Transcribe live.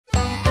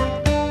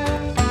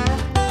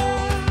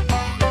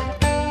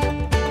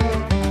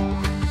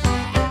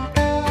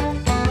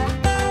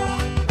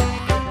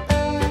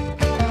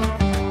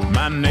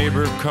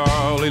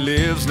Carl, he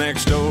lives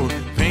next door.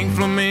 Pink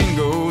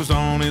flamingos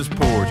on his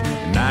porch.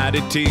 At night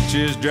he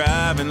teaches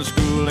driving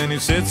school, and he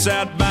sits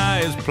out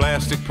by his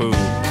plastic pool.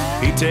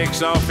 He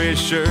takes off his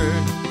shirt,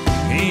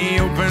 he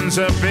opens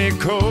up a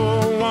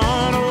cold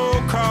one.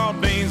 Old Carl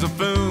Bean's a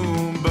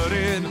fool, but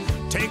it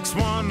takes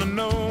one to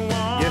know one.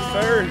 Yes,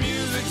 sir.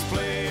 Music's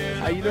playing.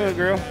 How you doing,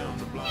 girl?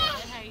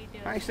 How you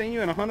doing? I ain't seen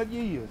you in 100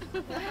 years.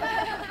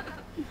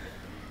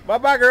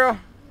 Bye-bye, girl.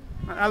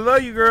 I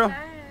love you, girl.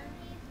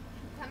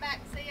 Come back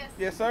and see us.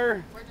 Yes,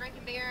 sir. We're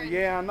drinking beer. And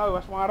Yeah, I know.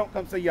 That's why I don't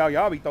come see y'all.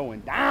 Y'all be throwing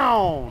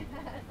down.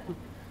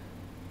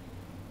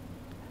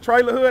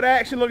 Trailer hood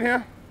action. Look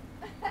here.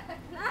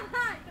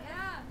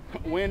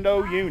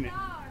 Window unit.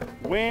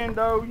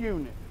 Window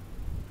unit.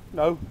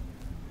 No.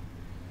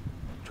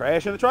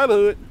 Trash in the trailer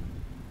hood.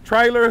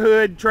 Trailer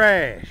hood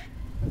trash.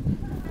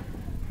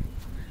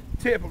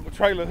 Typical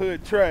trailer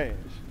hood trash.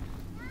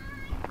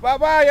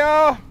 Bye-bye,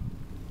 y'all.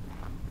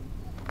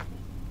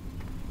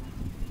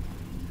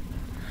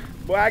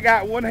 Boy, I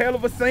got one hell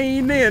of a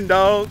scene then,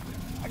 dog.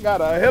 I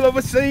got a hell of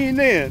a scene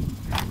then.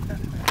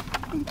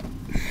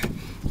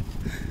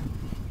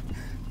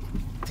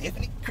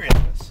 Tiffany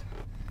Christmas.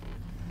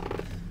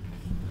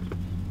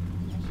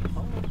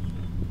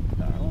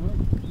 I don't know.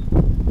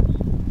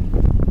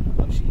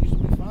 I know she used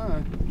to be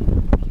fine.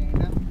 She ain't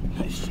now.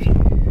 Shit.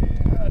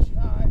 Yeah, she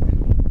alright.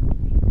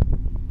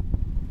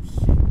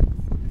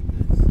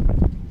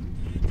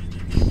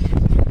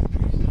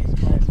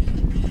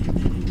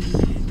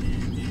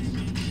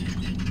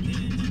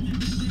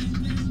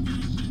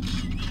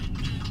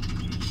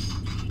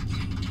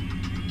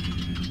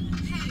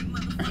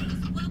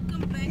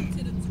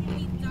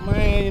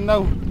 Man, you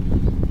know,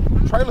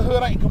 trailer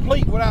hood ain't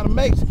complete without a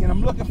Mexican.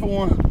 I'm looking for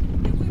one.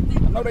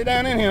 I know they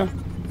down in here.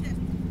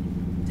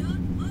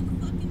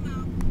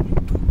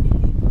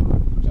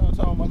 What y'all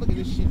talking about? Look at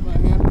this shit right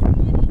here.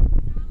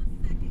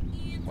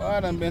 Well, I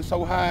done been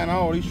so high in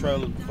all these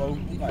trailers before.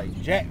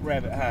 Like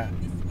jackrabbit high.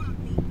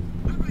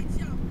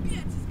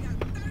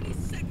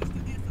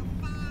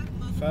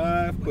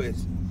 5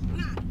 questions.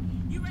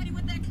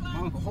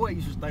 Uncle Hoyt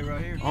used to stay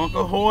right here.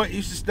 Uncle Hoyt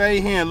used to stay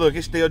here. Look,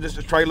 it's still just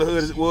a trailer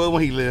hood as it was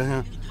when he lived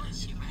here.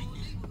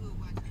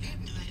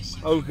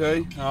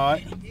 Okay, all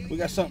right. We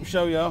got something to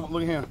show y'all.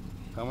 Look here.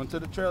 Coming to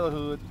the trailer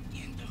hood.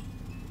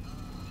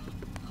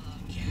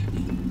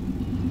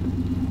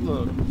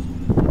 Look.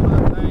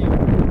 My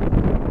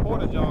name,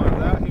 Porta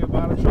John's out here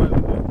by the trailer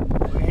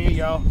hood. Look here,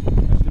 y'all.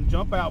 That's them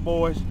jump out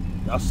boys.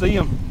 Y'all see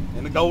them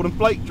in the golden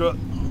plate truck.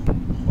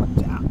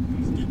 Watch out.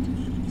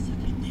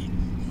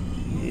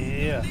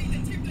 Yeah.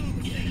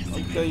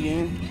 Okay,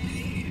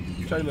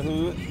 then. Trailer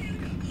hood.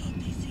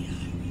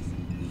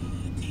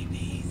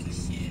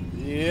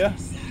 Yeah.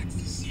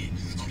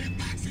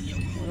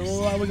 Don't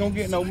look like we're gonna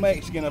get no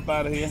Mexican up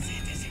out of here.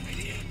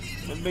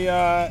 It'll be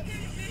alright.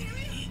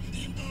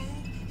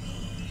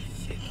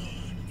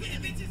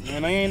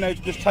 And they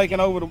ain't just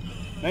taking over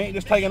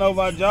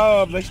our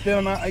jobs. They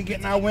still not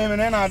getting our women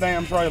in our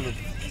damn trailers.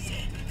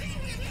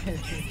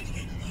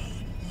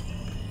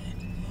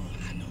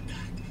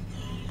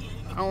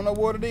 I don't know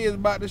what it is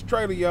about this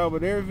trailer, y'all,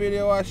 but every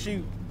video I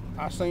shoot,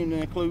 I seem to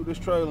include this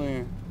trailer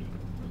in.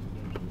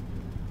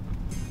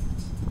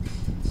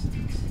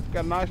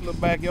 Got a nice little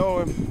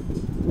backyard.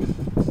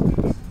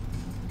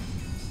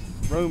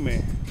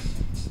 Roomy.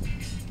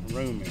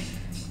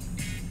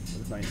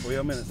 This ain't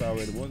 12 minutes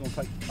already. We're gonna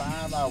take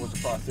 5 hours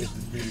to process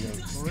this video.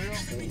 For real?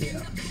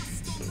 Yeah.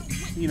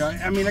 You know,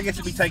 I mean, I guess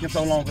it'd be taking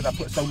so long because I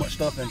put so much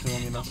stuff into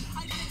them, you know.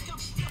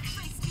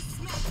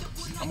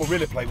 I'm gonna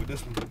really play with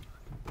this one.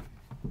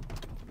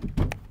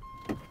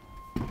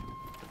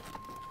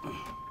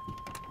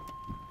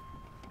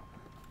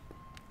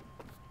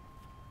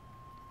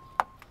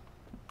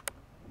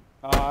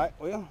 Alright,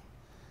 well,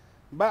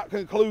 about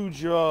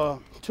concludes your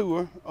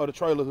tour of the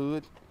trailer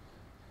hood.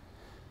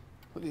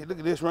 Look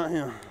at this right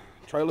here.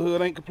 Trailer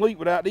hood ain't complete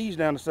without these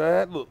down the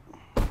side. Look.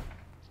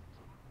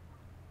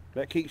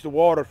 That keeps the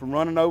water from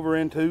running over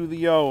into the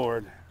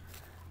yard.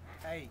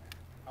 Hey,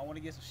 I want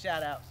to get some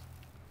shout outs.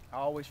 I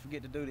always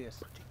forget to do this.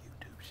 Put your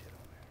YouTube shit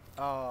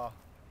on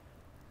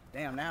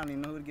there. Damn, now I don't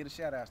even know who to get a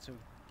shout out to.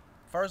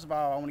 First of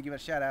all, I want to give a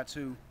shout out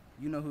to,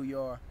 you know who you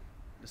are,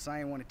 the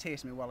same one that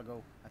texted me a while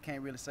ago. I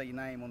can't really say your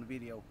name on the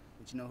video,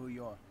 but you know who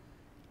you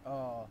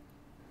are.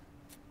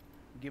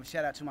 Give a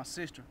shout out to my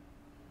sister.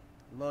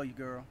 Love you,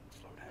 girl.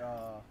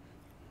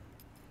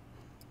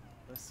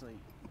 Let's see.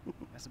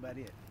 That's about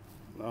it.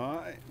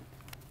 Alright.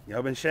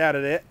 Y'all been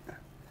shouted at.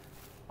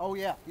 Oh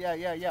yeah.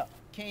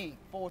 King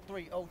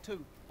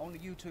 4302 on the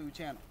YouTube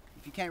channel.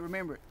 If you can't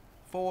remember it,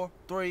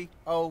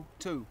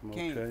 4302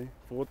 King. Okay,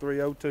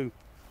 4302.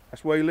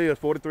 That's where he lives,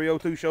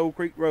 4302 Shoal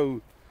Creek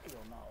Road.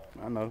 Hell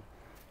no. I know.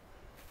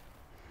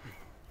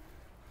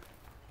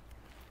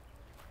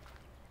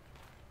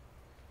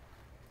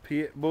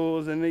 Pit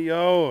bulls in the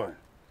yard.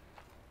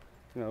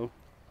 You know,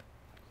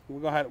 we're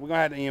gonna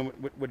have to end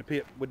with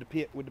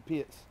the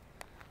pits.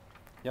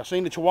 Y'all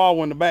seen the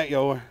Chihuahua in the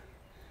backyard?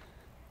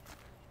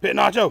 Pit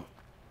Nacho.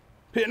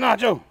 Pit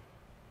Nacho.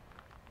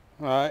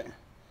 All right,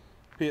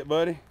 Pit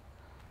buddy.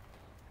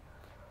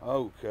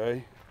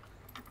 Okay.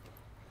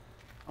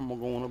 I'm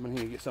gonna go on up in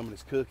here and get some of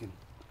this cooking.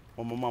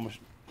 While my mama's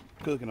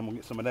cooking, I'm gonna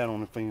get some of that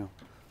on the film.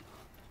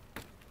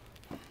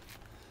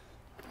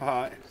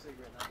 Alright.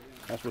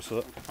 That's what's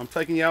up. I'm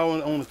taking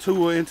y'all on a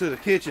tour into the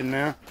kitchen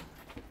now.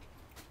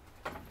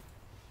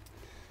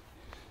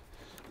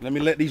 Let me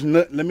let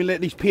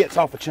these pits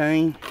off a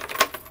chain.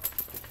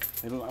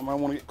 I might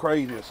want to get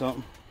crazy or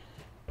something.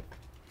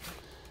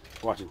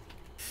 Watch it.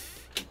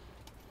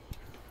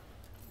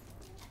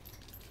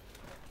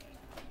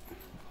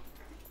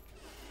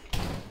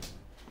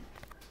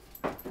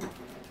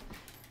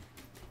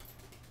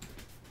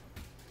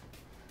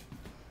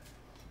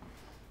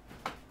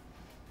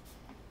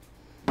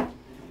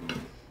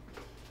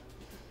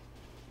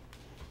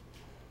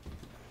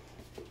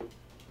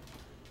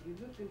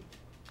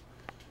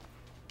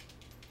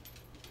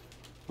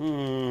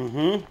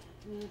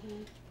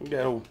 We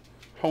got old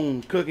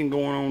home cooking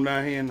going on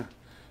down here in the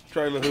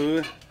trailer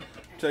hood.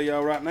 Tell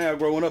y'all right now,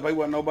 growing up, there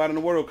wasn't nobody in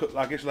the world cook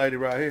like this lady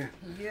right here.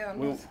 Yeah,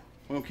 we're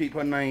gonna keep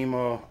her name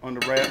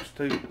under wraps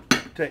to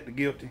protect the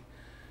guilty.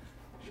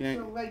 She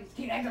ain't.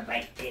 She's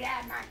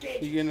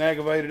getting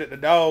aggravated at the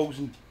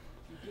dogs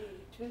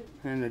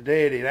and the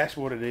daddy. That's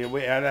what it is.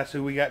 That's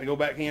who we got to go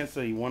back here and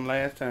see one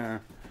last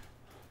time.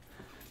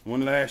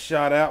 One last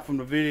shot out from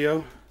the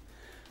video.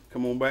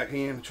 Come on back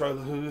here in the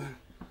trailer hood.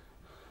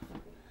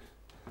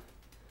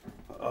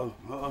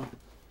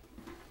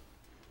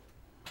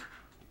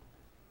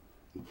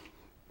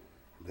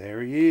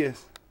 There he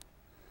is.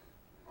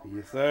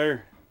 Yes,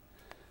 sir.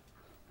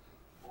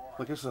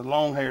 Look, this is a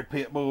long-haired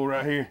pit bull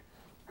right here.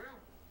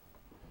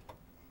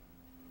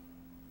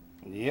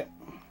 Yep.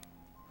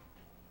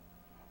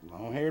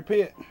 Long-haired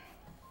pit.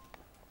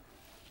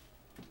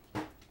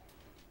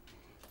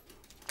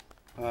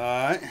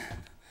 Alright.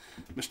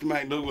 Mr.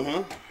 McDougal,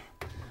 huh?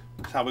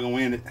 That's how we're going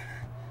to end it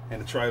in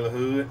the trailer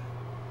hood.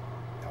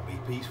 Y'all be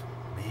peaceful.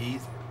 Be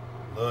easy.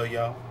 Love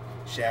y'all.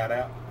 Shout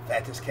out.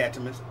 Fattest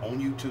Catamus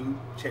on YouTube.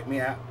 Check me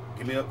out.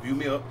 Give me up. View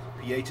me up.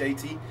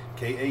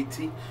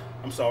 P-H-A-T-K-A-T.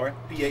 I'm sorry.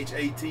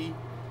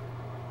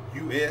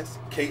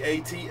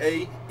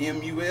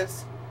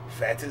 P-H-A-T-U-S-K-A-T-A-M-U-S.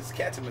 Fattest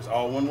Catamus.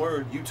 All one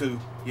word.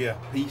 YouTube. Yeah.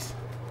 Peace.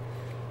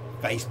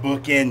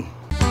 Facebooking.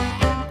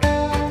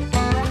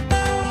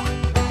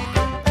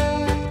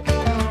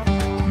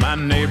 My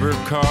neighbor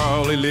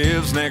Carl, he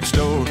lives next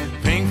door.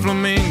 Pink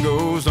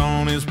flamingos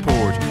on his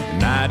porch. At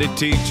night he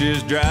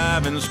teaches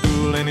driving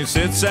school and he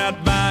sits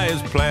out by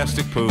his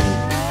plastic pool.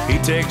 He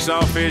takes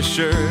off his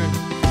shirt,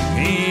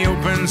 he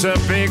opens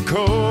up a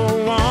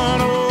cold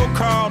one. Oh,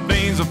 Carl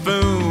Dean's a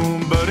fool,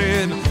 but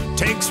it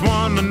takes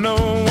one to know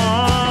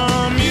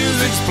one.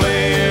 Music's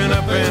playing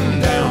up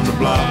and down the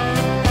block.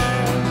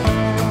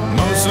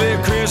 Mostly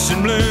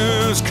Christian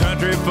blues,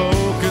 country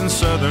folk and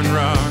southern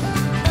rock.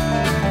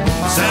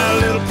 It's a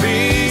little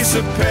piece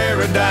of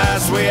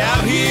paradise way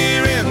out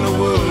here in the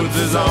woods.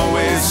 There's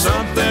always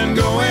something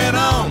going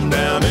on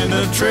down in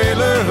the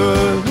trailer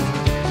hood.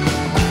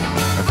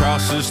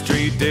 Across the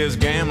street there's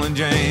Gambling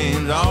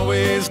James,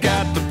 always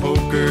got the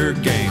poker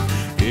game.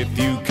 If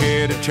you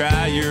care to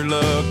try your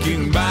luck, you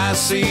can buy a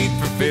seat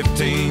for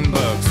 15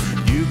 bucks.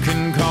 You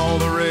can call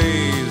the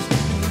Rays,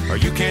 or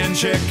you can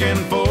check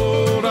and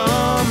fold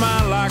on.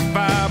 I like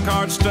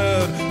 5-card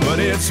stud, but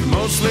it's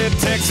mostly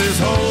Texas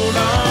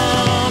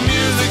Hold'em.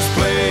 Music's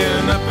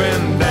playing up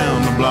and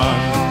down the block.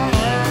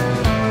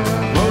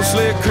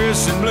 Mostly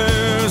Christian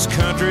blues,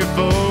 country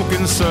folk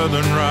and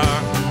southern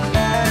rock.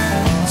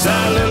 It's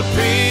a little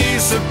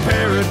piece of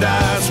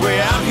paradise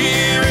way out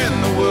here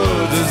in the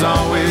woods. There's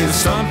always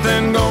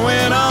something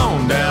going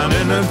on down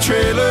in the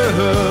trailer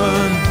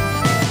hood.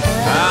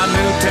 I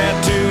knew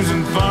tattoos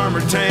and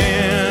farmer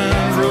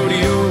tans,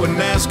 rodeo and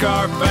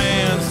NASCAR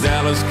fans,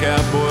 Dallas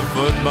Cowboy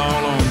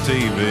football on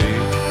TV.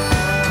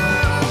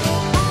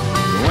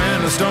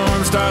 When the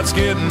storm starts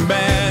getting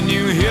bad,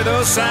 you hear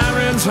those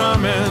sirens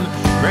humming.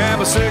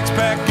 Grab a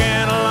 6-pack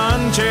and a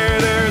lawn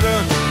chair, there's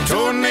a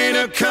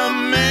tornado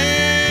coming.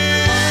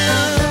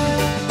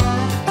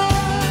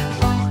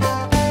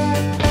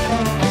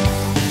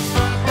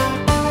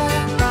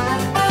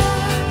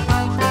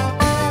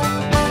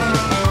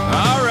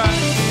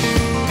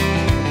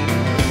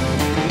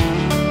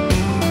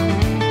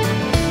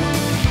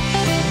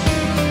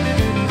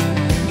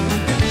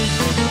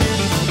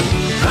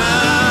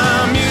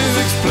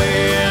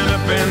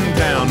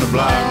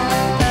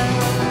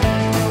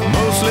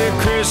 Mostly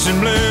Christian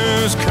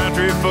blues,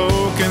 country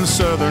folk and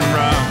southern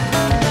rock.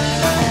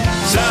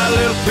 It's a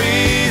little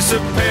piece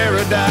of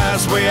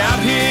paradise way out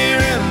here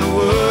in the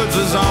woods.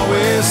 There's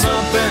always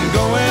something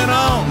going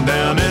on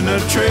down in the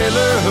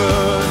trailer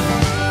hood.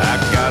 I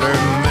got her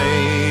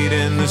made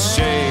in the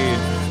shade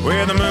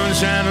where the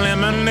moonshine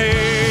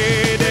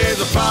lemonade. There's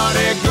a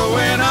party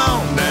going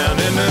on down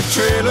in the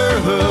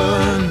trailer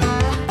hood.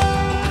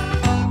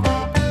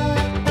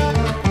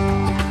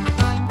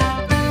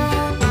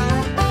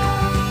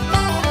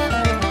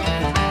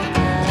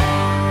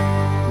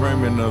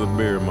 Another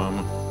beer,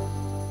 mama.